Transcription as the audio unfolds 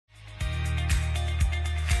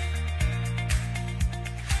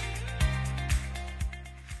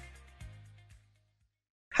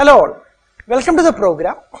Hello all, welcome to the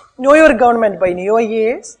program Know Your Government by Ekam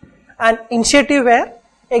IAS, an initiative where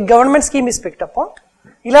a government scheme is picked upon,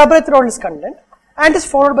 elaborated on its content and is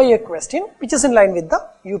followed by a question which is in line with the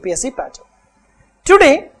UPSC pattern.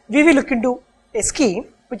 Today we will look into a scheme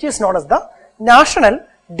which is known as the National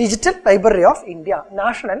Digital Library of India.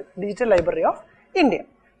 National Digital Library of India.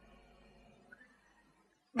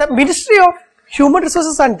 The Ministry of Human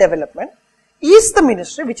Resources and Development is the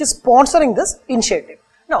ministry which is sponsoring this initiative.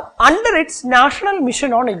 Now, under its National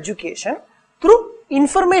Mission on Education through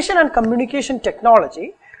Information and Communication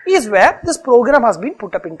Technology is where this program has been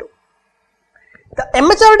put up into. The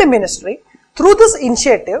MHRD ministry through this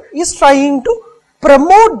initiative is trying to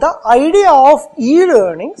promote the idea of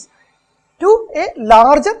e-learnings to a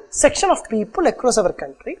larger section of people across our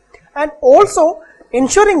country and also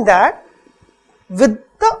ensuring that with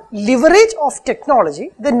the leverage of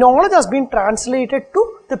technology, the knowledge has been translated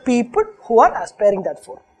to the people who are aspiring that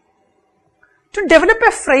for. To develop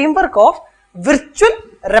a framework of virtual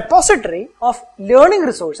repository of learning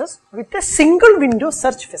resources with a single window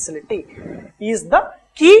search facility is the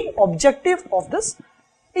key objective of this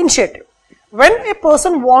initiative. When a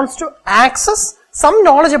person wants to access some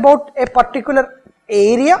knowledge about a particular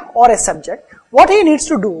area or a subject, what he needs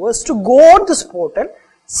to do is to go on this portal,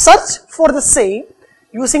 search for the same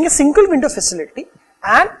using a single window facility,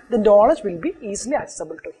 and the knowledge will be easily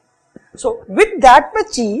accessible to him. So with that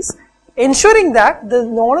much ease, ensuring that the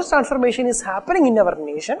knowledge transformation is happening in our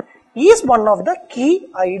nation is one of the key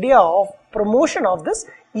idea of promotion of this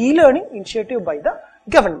e-learning initiative by the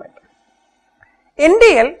government.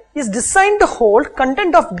 NDL is designed to hold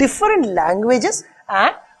content of different languages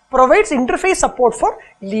and provides interface support for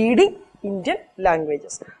leading Indian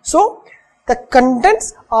languages. So the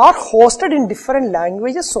contents are hosted in different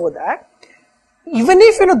languages so that even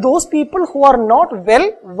if those people who are not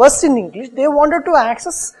well versed in English, they wanted to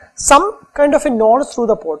access some kind of a knowledge through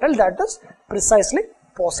the portal, that is precisely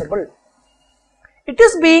possible. It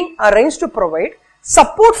is being arranged to provide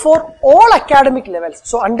support for all academic levels.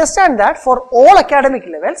 So understand that for all academic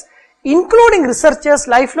levels, including researchers,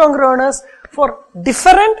 lifelong learners, for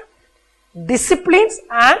different disciplines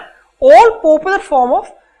and all popular form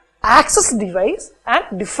of access device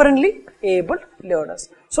and differently abled learners.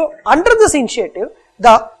 So under this initiative,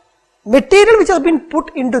 the material which has been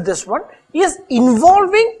put into this one is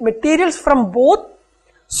involving materials from both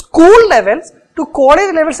school levels to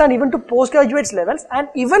college levels and even to postgraduate levels, and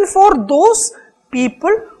even for those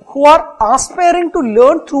people who are aspiring to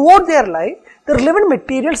learn throughout their life, the relevant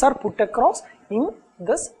materials are put across in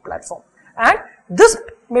this platform. And this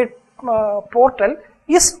portal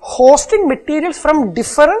is hosting materials from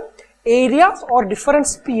different areas or different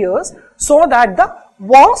spheres so that the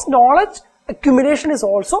vast knowledge accumulation is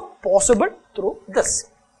also possible through this.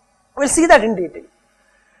 We'll see that in detail.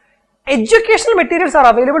 Educational materials are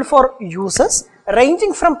available for users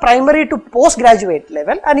ranging from primary to postgraduate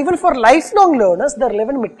level, and even for lifelong learners, the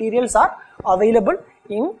relevant materials are available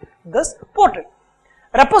in this portal.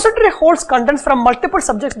 Repository holds contents from multiple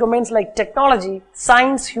subject domains like technology,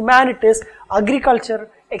 science, humanities, agriculture,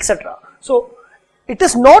 etc. So it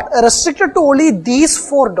is not restricted to only these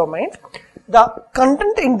four domains. The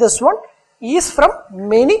content in this one is from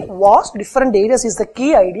many vast different areas is the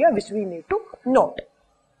key idea which we need to note.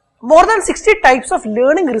 More than 60 types of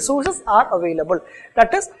learning resources are available.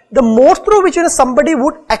 That is the mode through which somebody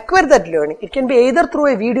would acquire that learning. It can be either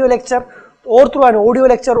through a video lecture or through an audio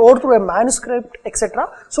lecture or through a manuscript, etc.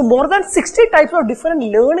 So more than 60 types of different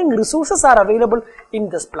learning resources are available in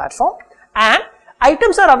this platform, and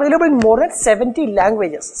items are available in more than 70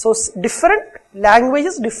 languages. So different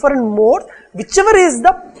languages, different modes, whichever is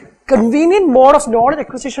the convenient mode of knowledge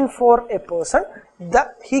acquisition for a person,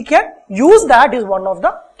 that he can use, that is one of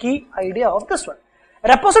the key idea of this one.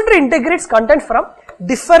 Repository integrates content from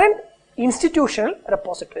different institutional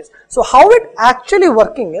repositories. So how it actually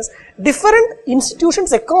working is, different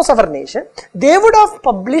institutions across our nation, they would have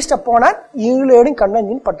published upon an e-learning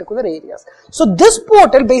content in particular areas. So this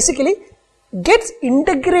portal basically gets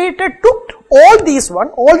integrated to all these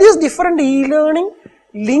different e-learning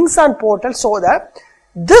links and portals, so that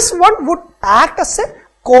this one would act as a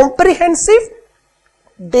comprehensive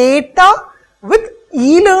data with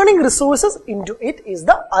e-learning resources into it is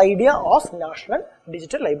the idea of National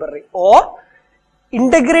Digital Library, or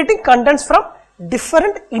integrating contents from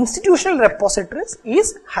different institutional repositories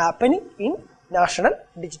is happening in National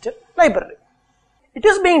Digital Library. It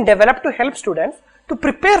is being developed to help students to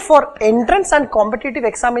prepare for entrance and competitive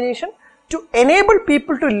examination, to enable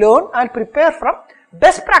people to learn and prepare from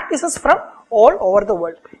best practices from all over the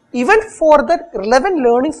world. even for the relevant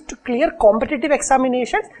learnings to clear competitive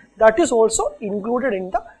examinations, that is also included in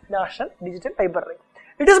the National Digital Library.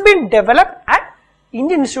 It has been developed at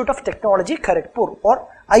Indian Institute of Technology, Kharagpur, or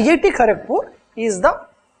IIT Kharagpur is the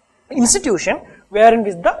institution wherein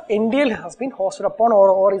which the NDL has been hosted upon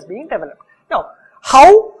or is being developed. Now,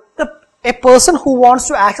 how a person who wants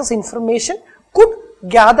to access information could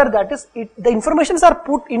gather, that is, the informations are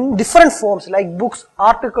put in different forms like books,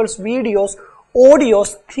 articles, videos,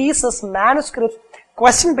 audios, thesis, manuscripts,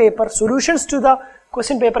 question paper, solutions to the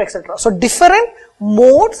question paper, etc. So, different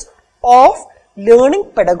modes of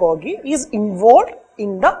learning pedagogy is involved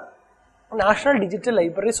in the National Digital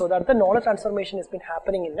Library, so that the knowledge transformation has been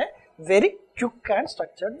happening in a very quick and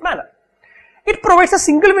structured manner. It provides a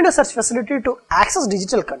single window search facility to access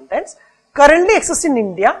digital contents currently exist in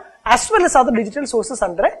India as well as other digital sources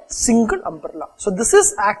under a single umbrella. So, this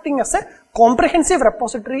is acting as a comprehensive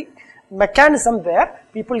repository mechanism where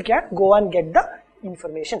people can go and get the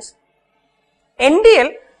informations.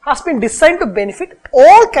 NDL has been designed to benefit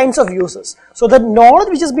all kinds of users. So, the knowledge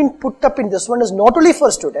which has been put up in this one is not only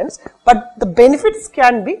for students, but the benefits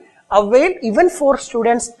can be availed even for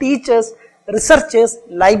students, teachers, researchers,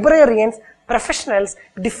 librarians, professionals,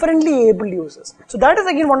 differently able users. So, that is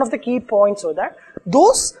again one of the key points, so that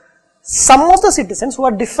some of the citizens who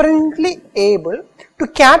are differently able to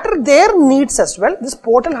cater their needs as well, this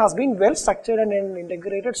portal has been well structured and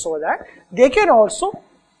integrated so that they can also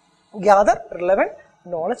gather relevant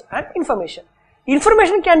knowledge and information.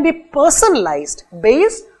 Information can be personalized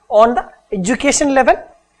based on the education level,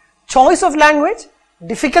 choice of language,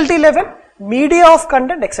 difficulty level, media of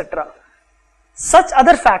content, etc. Such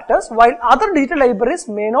other factors, while other digital libraries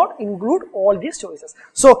may not include all these choices.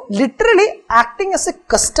 So, literally acting as a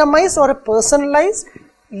customized or a personalized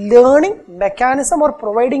learning mechanism or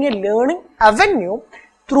providing a learning avenue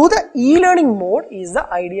through the e-learning mode is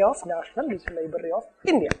the idea of National Digital Library of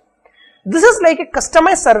India. This is like a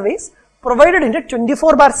customized service provided in a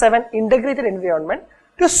 24/7 integrated environment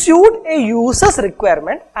to suit a user's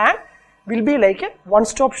requirement and will be like a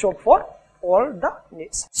one-stop shop for all the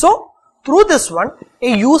needs. So, through this one, a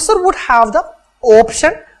user would have the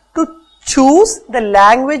option to choose the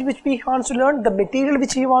language which he wants to learn, the material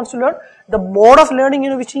which he wants to learn, the mode of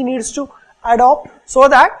learning which he needs to adopt, so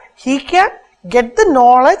that he can get the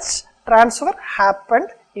knowledge transfer happened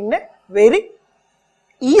in a very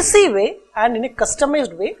easy way and in a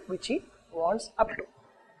customized way which he wants up to.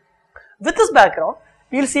 With this background,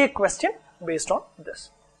 we will see a question based on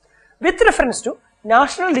this. With reference to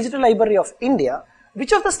National Digital Library of India,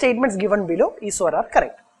 which of the statements given below is or are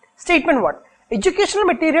correct? Statement 1. Educational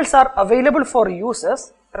materials are available for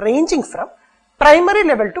users ranging from primary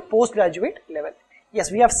level to postgraduate level. Yes,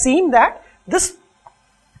 we have seen that this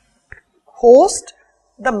hosts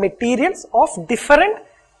the materials of different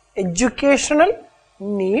educational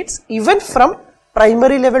needs even from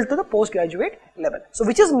primary level to the postgraduate level. So,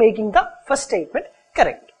 which is making the first statement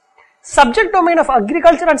correct. Subject domain of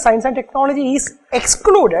agriculture and science and technology is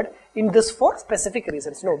excluded in this for specific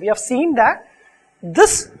reasons. No, we have seen that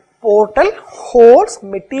this portal holds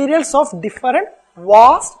materials of different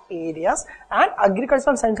vast areas and agriculture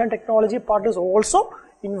and science and technology part is also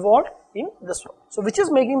involved in this one. So, which is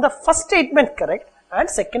making the first statement correct and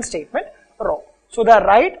second statement wrong. So, the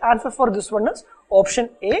right answer for this one is option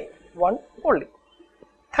A, 1 only.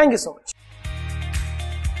 Thank you so much.